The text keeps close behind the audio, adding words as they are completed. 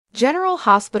General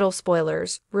Hospital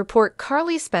spoilers report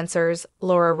Carly Spencer's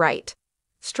Laura Wright.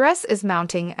 Stress is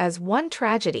mounting as one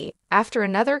tragedy after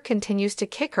another continues to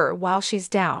kick her while she's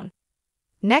down.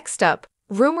 Next up,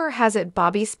 rumor has it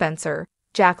Bobby Spencer,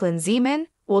 Jacqueline Zeman,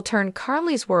 will turn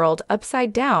Carly's world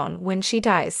upside down when she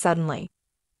dies suddenly.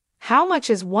 How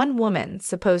much is one woman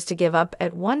supposed to give up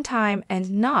at one time and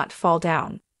not fall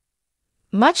down?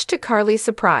 Much to Carly's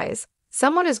surprise,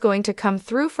 someone is going to come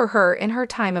through for her in her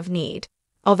time of need,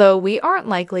 although we aren't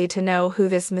likely to know who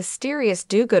this mysterious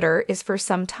do-gooder is for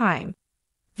some time.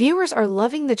 Viewers are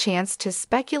loving the chance to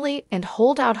speculate and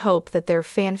hold out hope that their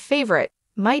fan favorite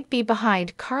might be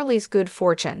behind Carly's good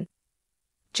fortune.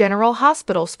 General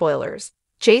Hospital spoilers.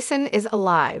 Jason is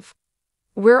alive.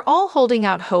 We're all holding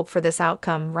out hope for this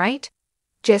outcome, right?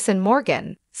 Jason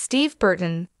Morgan, Steve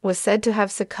Burton, was said to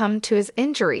have succumbed to his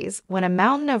injuries when a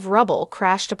mountain of rubble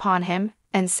crashed upon him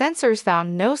and sensors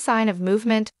found no sign of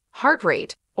movement, heart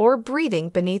rate, or breathing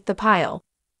beneath the pile.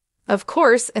 Of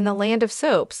course, in the land of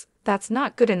soaps, that's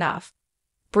not good enough.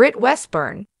 Britt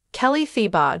Westburn, Kelly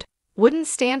Thiebaud, wouldn't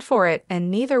stand for it, and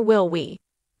neither will we.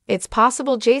 It's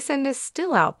possible Jason is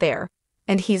still out there,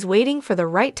 and he's waiting for the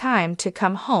right time to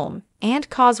come home and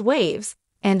cause waves,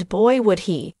 and boy would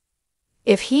he.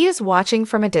 If he is watching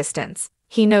from a distance,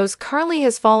 he knows Carly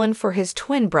has fallen for his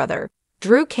twin brother,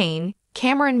 Drew Kane,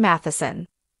 Cameron Matheson.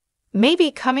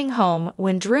 Maybe coming home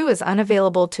when Drew is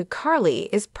unavailable to Carly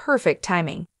is perfect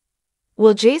timing.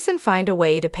 Will Jason find a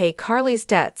way to pay Carly's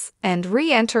debts and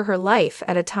re-enter her life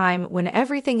at a time when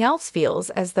everything else feels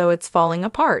as though it's falling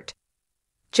apart?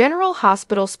 General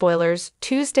Hospital spoilers,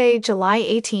 Tuesday, July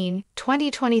 18,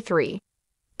 2023.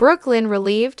 Brooklyn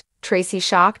relieved, Tracy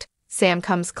shocked, Sam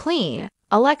comes clean,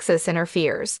 Alexis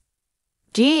interferes.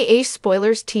 GAH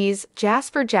spoilers tease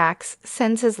Jasper Jax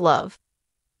sends his love.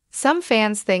 Some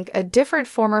fans think a different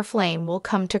former flame will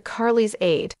come to Carly's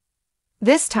aid.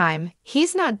 This time,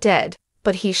 he's not dead,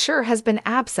 but he sure has been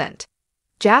absent.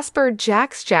 Jasper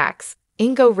Jax,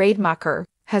 Ingo Rademacher,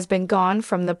 has been gone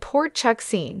from the Port Chuck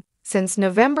scene since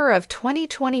November of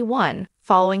 2021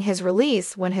 following his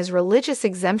release when his religious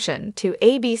exemption to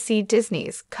ABC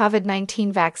Disney's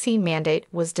COVID-19 vaccine mandate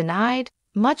was denied,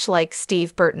 much like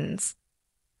Steve Burton's.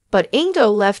 But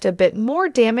Ingo left a bit more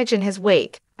damage in his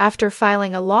wake after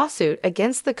filing a lawsuit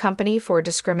against the company for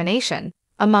discrimination,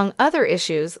 among other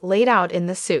issues laid out in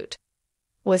the suit.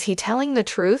 Was he telling the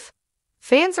truth?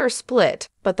 Fans are split,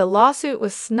 but the lawsuit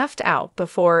was snuffed out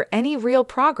before any real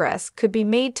progress could be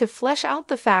made to flesh out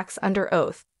the facts under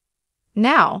oath.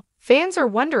 Now, fans are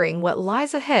wondering what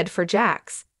lies ahead for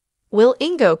Jax. Will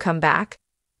Ingo come back?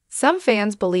 Some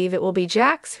fans believe it will be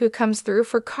Jax who comes through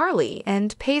for Carly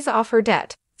and pays off her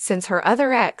debt, since her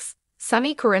other ex,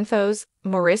 Sonny Corinthos,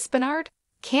 Maurice Benard,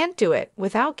 can't do it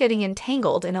without getting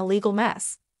entangled in a legal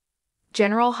mess.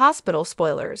 General Hospital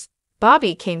spoilers.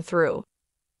 Bobby came through.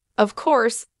 Of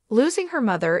course, losing her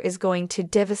mother is going to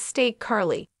devastate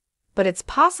Carly, but it's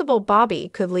possible Bobby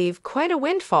could leave quite a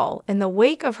windfall in the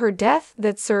wake of her death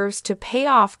that serves to pay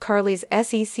off Carly's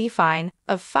SEC fine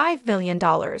of $5 million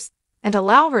and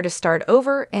allow her to start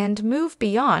over and move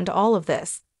beyond all of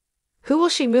this. Who will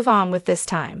she move on with this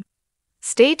time?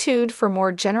 Stay tuned for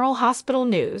more General Hospital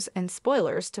news and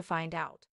spoilers to find out.